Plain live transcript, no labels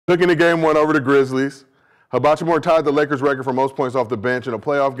Took in the game one over the Grizzlies. Hibachi Moore tied the Lakers record for most points off the bench in a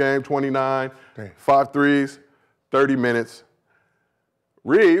playoff game, 29, 5 threes, 30 minutes.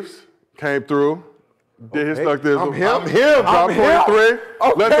 Reeves came through, did his stuff this. I'm him. Dropped 23. Okay.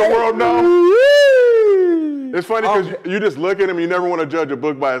 Let the world know. It's funny because you just look at him, you never want to judge a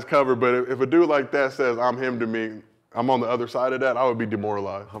book by its cover, but if a dude like that says, I'm him to me, I'm on the other side of that, I would be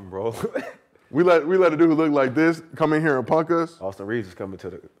demoralized. Bro. We let a dude who look like this come in here and punk us. Austin Reeves is coming to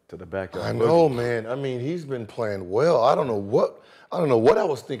the backyard. I know, man. I mean, he's been playing well. I don't know what I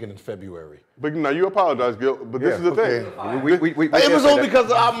was thinking in February. But now you apologize, Gil. But this is the thing. It was only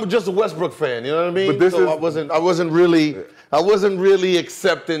because I'm just a Westbrook fan. You know what I mean? But this I wasn't really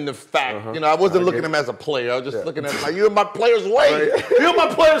accepting the fact. You know, I wasn't looking at him as a player. I was just looking at him like, you're in my player's way. You're in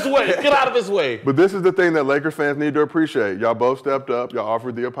my player's way. Get out of his way. But this is the thing that Lakers fans need to appreciate. Y'all both stepped up. Y'all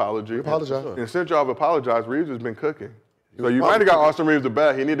offered the apology. Apologize. And since y'all have apologized, Reeves has been cooking. So you might have got Austin Reeves the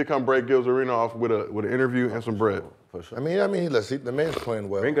bat. He need to come break Gilbert Arenas off with an interview and some bread. I mean, the man's playing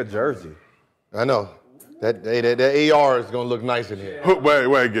well. Bring a jersey. I know. That AR is gonna look nice in here.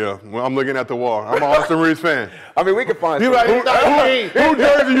 Wait, Gil. Well, I'm looking at the wall. I'm an Austin Reeves fan. I mean, we can find. Who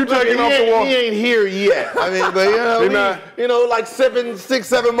jersey you taking off the wall? He ain't here yet. I mean, but like 6,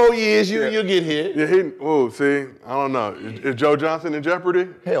 7 more years, you'll get here. Yeah, see, I don't know. Is Joe Johnson in jeopardy?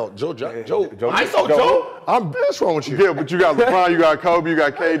 Hell, Joe. I saw Joe. What's wrong with you? Yeah, but you got LeBron, you got Kobe, you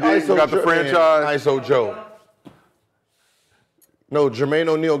got KD, you got the franchise. I saw Joe. No, Jermaine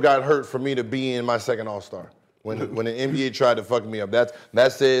O'Neal got hurt for me to be in my second All-Star. When the NBA tried to fuck me up.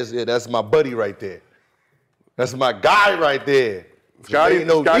 That's my buddy right there. That's my guy right there. Scottie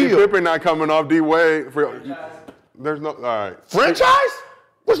Pippen not coming off D-Wade. There's no, all right. Franchise?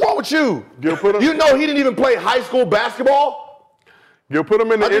 What's wrong with you? You know he didn't even play high school basketball? You'll put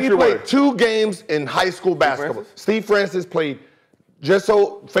him in the entryway. I think he played 2 games in high school basketball. Steve Francis played, just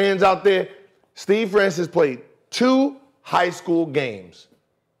so fans out there, Steve Francis played 2 high school games.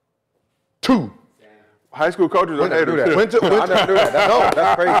 2. High school coaches are haters. I never knew that.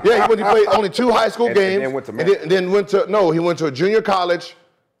 That's crazy. Yeah, he played only 2 high school games. And then went to he went to a junior college.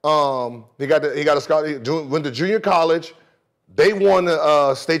 He got a scholarship. Went to junior college. They won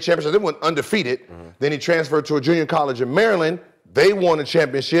the state championship. They went undefeated. Then he transferred to a junior college in Maryland. They won a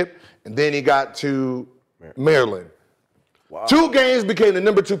championship. And then he got to Maryland. Wow. 2 games became the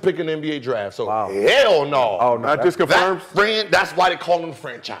number 2 pick in the NBA draft. So hell no. Oh, no. That just confirms. That's why they call him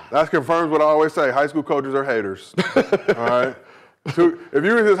franchise. That confirms what I always say. High school coaches are haters. All right. If you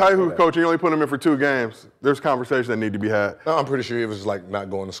were his high school coach and you only put him in for 2 games, there's conversations that need to be had. No, I'm pretty sure he was like not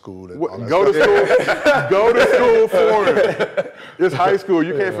going to school. Go to school. Go to school for him. It's high school.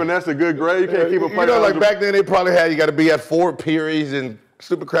 You can't finesse a good grade. You can't keep a player. You know, like back then they probably had you got to be at 4 periods and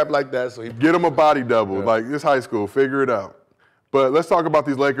stupid crap like that. So get him a body double. Yeah. Like it's high school. Figure it out. But let's talk about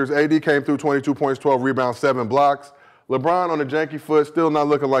these Lakers. AD came through 22 points, 12 rebounds, 7 blocks. LeBron on a janky foot, still not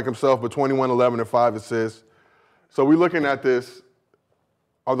looking like himself, but 21, 11, and 5 assists. So we're looking at this.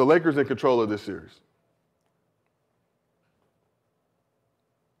 Are the Lakers in control of this series?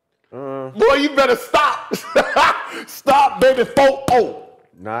 Boy, you better stop. Stop, baby. 4-0.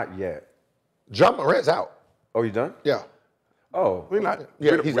 Not yet. John Morant's out. Oh, you done? Yeah. Oh.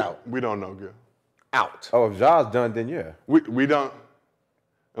 He's out. We don't know, Gil. Out. Oh, if Ja's done, then yeah. We don't.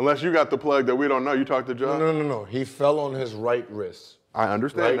 Unless you got the plug that we don't know. You talked to Ja? No. He fell on his right wrist. I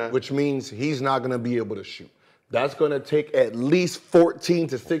understand that. Which means he's not going to be able to shoot. That's going to take at least 14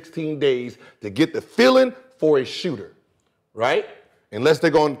 to 16 days to get the feeling for a shooter, right? Unless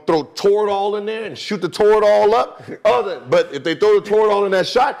they're going to throw Toradol in there and shoot the Toradol up. But if they throw the Toradol in that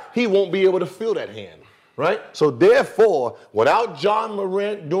shot, he won't be able to feel that hand. Right? So therefore, without John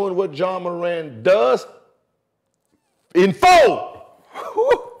Morant doing what John Morant does, in 4.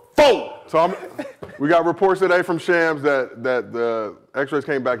 So we got reports today from Shams that the X-rays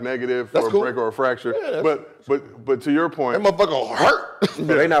came back negative for a break or a fracture. Yeah, but to your point, that motherfucker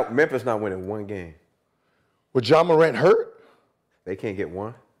hurt. Memphis not winning 1 game. With John Morant hurt? They can't get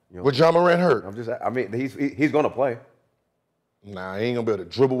 1. With John Morant hurt? He's gonna play. Nah, he ain't gonna be able to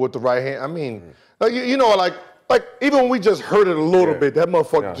dribble with the right hand. I mean, like even when we just hurt it a little bit, that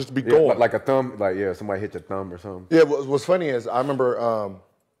motherfucker just be going. Like a thumb, somebody hit your thumb or something. Yeah, what's funny is I remember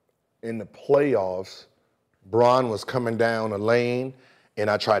in the playoffs, Bron was coming down a lane,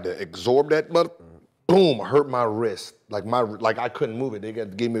 and I tried to absorb that boom, hurt my wrist. Like I couldn't move it. They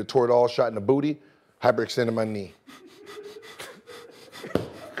gave me a Toradol shot in the booty, hyperextended my knee.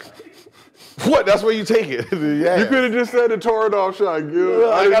 What? That's where you take it. Yeah. You could have just said the Toradol shot,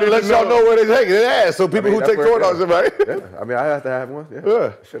 Gil. I gotta let y'all know where they take it. Yeah. So people who take Toradol, right? Yeah. I mean, I have to have one.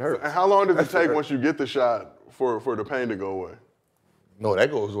 Yeah. Shit hurts. How long does it take once you get the shot for the pain to go away? No,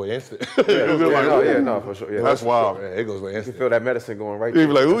 that goes away instant. No, for sure. Yeah, That's wild. Yeah, it goes away You instant. feel that medicine going right You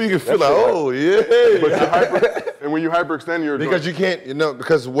be like, ooh, you can feel like, oh, yeah. But and when you hyperextend your Because you can't,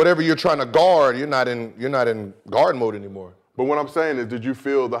 because whatever you're trying to guard, you're not in guard mode anymore. But what I'm saying is, did you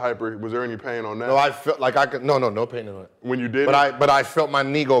feel the hyper? Was there any pain on that? No, I felt like I could. No pain on it. When you did But I felt my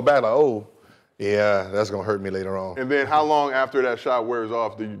knee go back. Like, oh, yeah, that's gonna hurt me later on. And then how long after that shot wears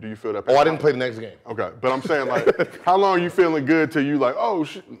off do you feel that pain? Oh, I didn't play the next game. Okay, but I'm saying like, how long are you feeling good till you like, oh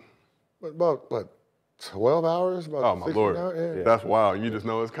shit? About what? 12 hours? About Oh my 16 Lord, hours? Yeah. that's wild. You just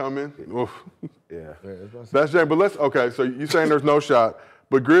know it's coming. Oof. Yeah. That's Jane. But so you saying there's no shot?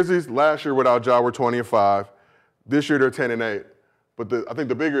 But Grizzlies last year without Ja were 20-5. This year they're 10-8. But I think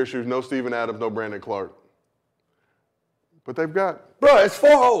the bigger issue is no Steven Adams, no Brandon Clark. But they've got. Bro, it's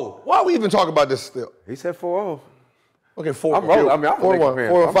 4-0. Why are we even talking about this still? He said 4-0. Okay, 4-1. I'm rolling. I mean, I'm a Laker 4-1. fan.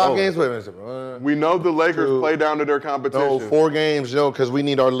 4 or I'm 5 rolling. games. Wait a minute. We know the Lakers play down to their competition. No, 4 games, because we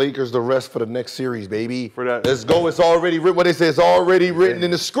need our Lakers to rest for the next series, baby. For that. Let's go. It's already written. What they say, it's already written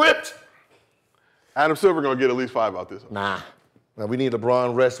in the script. Adam Silver gonna get at least 5 out this one. Nah. Now we need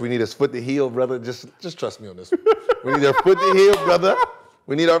LeBron rest. We need his foot to heal, brother. Just trust me on this one. We need our foot to heal, brother.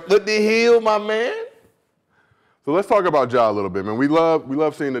 We need our foot to heal, my man. So let's talk about Ja a little bit, man. We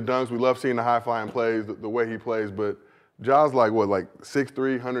love seeing the dunks. We love seeing the high-flying plays, the way he plays. But Ja's like 6'3",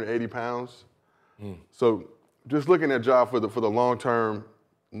 180 pounds. So just looking at Ja for the long-term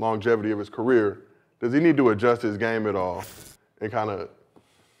longevity of his career, does he need to adjust his game at all and kind of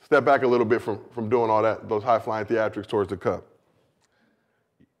step back a little bit from doing all those high-flying theatrics towards the cup?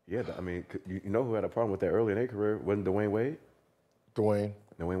 Yeah, I mean, you know who had a problem with that early in their career? Wasn't Dwayne Wade? Dwayne.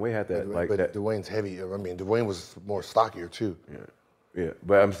 Dwayne Wade had that, But that. Dwayne's heavy. I mean, Dwayne was more stockier, too. Yeah.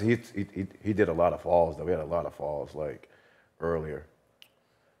 But he did a lot of falls, though. He had a lot of falls, earlier.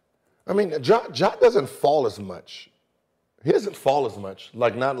 I mean, Ja doesn't fall as much. He doesn't fall as much.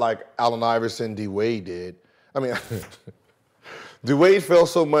 Not like Allen Iverson, D. Wade did. I mean, D. Wade fell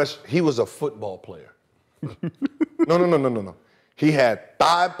so much, he was a football player. No. He had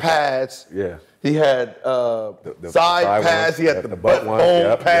thigh pads. Yeah. He had side pads. He had the butt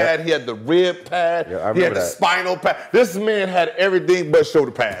bone pad. He had the rib pad. Yeah, he had the spinal pad. This man had everything but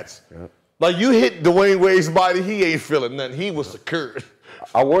shoulder pads. Yeah. Like you hit Dwayne Wade's body, he ain't feeling nothing. He was secured.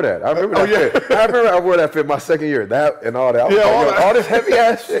 I wore that. I remember that fit. I remember I wore that fit my second year. That and all that. All this heavy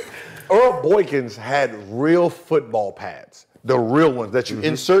ass shit. Earl Boykins had real football pads. The real ones that you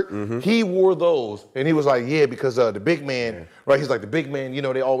insert, he wore those. And he was like, yeah, because the big man, right? He's like, the big man,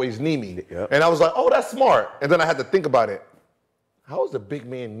 they always knee me. Yep. And I was like, oh, that's smart. And then I had to think about it. How is the big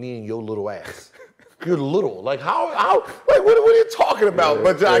man kneeing your little ass? You're little. Like, what are you talking about?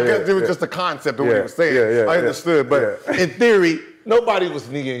 But I guess it was just the concept of what he was saying. I understood. But in theory, nobody was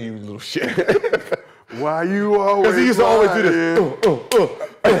kneeing you, little shit. Why you always? Because he used to always do this.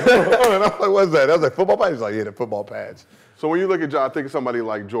 And I'm like, what's that? I was like, football pads? He's like, yeah, the football pads. So when you look at Ja, I think of somebody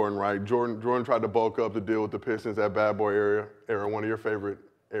like Jordan, right? Jordan tried to bulk up to deal with the Pistons, that bad boy era, one of your favorite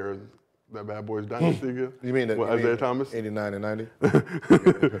eras, that bad boys dynasty. You mean that? Isaiah Thomas? 89 and 90.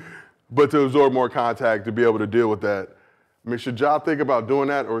 But to absorb more contact, to be able to deal with that. I mean, should Ja think about doing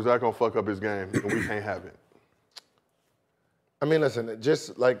that, or is that going to fuck up his game and we can't have it? I mean, listen,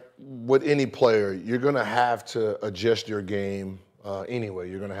 just like with any player, you're going to have to adjust your game anyway.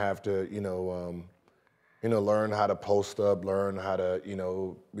 You're going to have to, learn how to post up, learn how to,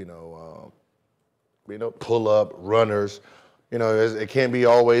 pull up runners. It can't be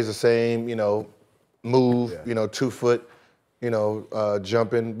always the same, move, 2 foot,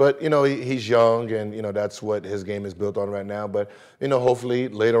 jumping. But, he's young and, that's what his game is built on right now. But, hopefully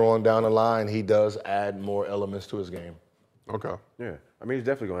later on down the line, he does add more elements to his game. Okay. Yeah. I mean, he's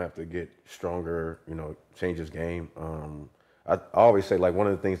definitely going to have to get stronger, change his game. I always say, one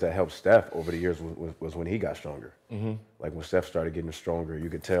of the things that helped Steph over the years was when he got stronger. Mm-hmm. Like, when Steph started getting stronger, you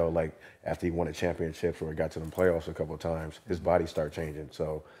could tell, after he won a championship or got to the playoffs a couple of times, his body started changing.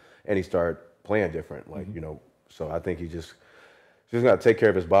 So, and he started playing different, so I think he's got to take care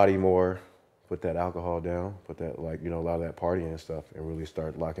of his body more, put that alcohol down, put that, a lot of that partying and stuff, and really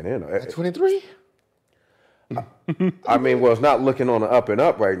start locking in. At 23? I mean, well, it's not looking on the up and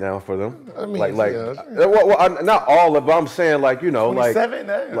up right now for them. I mean, not all of them. I'm saying,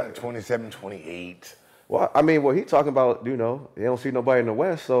 27, 27, 28. Well, I mean, he's talking about, they don't see nobody in the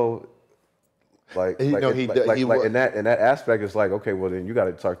West, so, in that aspect, it's okay, well, then you got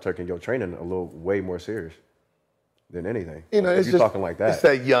to start taking your training a little way more serious than anything. It's you're talking like that.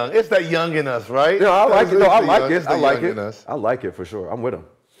 It's that young in us, right? I like it. No, I like it. I like it. I like it for sure. I'm with him.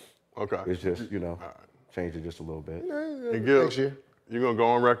 Okay. It's just, change it just a little bit. And Gil, you're going to go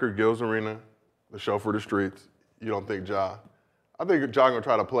on record, Gil's Arena, the show for the streets. You don't think Ja, I think Ja gonna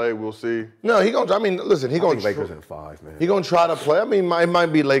try to play. We'll see. No, he gonna. I mean, listen, he gonna. Lakers in 5, man. He gonna try to play. I mean, it might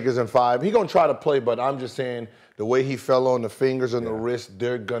be Lakers in 5. He gonna try to play, but I'm just saying the way he fell on the fingers and the wrist,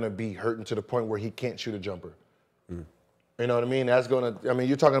 they're gonna be hurting to the point where he can't shoot a jumper. You know what I mean? That's gonna. I mean,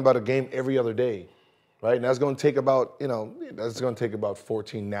 you're talking about a game every other day, right? And that's gonna take about, that's gonna take about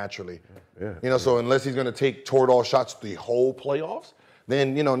 14 naturally. Yeah. So unless he's gonna take toward all shots the whole playoffs,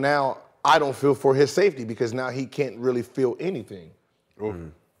 then now I don't feel for his safety because now he can't really feel anything.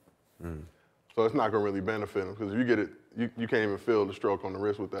 So it's not gonna really benefit him because if you get it, you can't even feel the stroke on the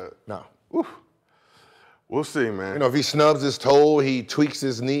wrist with that. No. Oof. We'll see, man. If he snubs his toe, he tweaks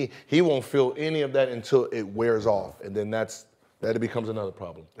his knee, he won't feel any of that until it wears off, and then that it becomes another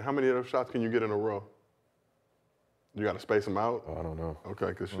problem. How many of those shots can you get in a row? You got to space them out? Oh, I don't know.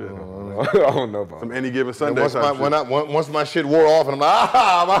 Okay, good shit. I don't know about Some any given Sunday once my shit wore off, and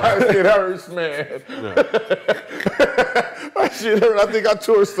I'm like, my shit hurts, man. My shit hurt. I think I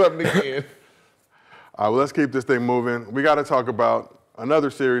tore something again. All right, well, let's keep this thing moving. We got to talk about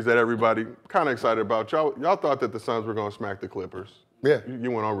another series that everybody kind of excited about. Y'all thought that the Suns were going to smack the Clippers. Yeah. You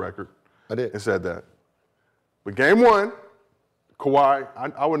went on record. I did. And said that. But game 1, Kawhi,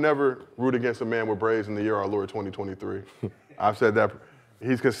 I would never root against a man with braids in the year our Lord 2023. I've said that.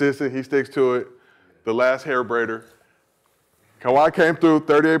 He's consistent. He sticks to it. The last hair braider. Kawhi came through,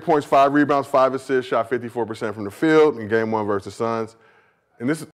 38 points, 5 rebounds, 5 assists, shot 54% from the field in game 1 versus Suns. And this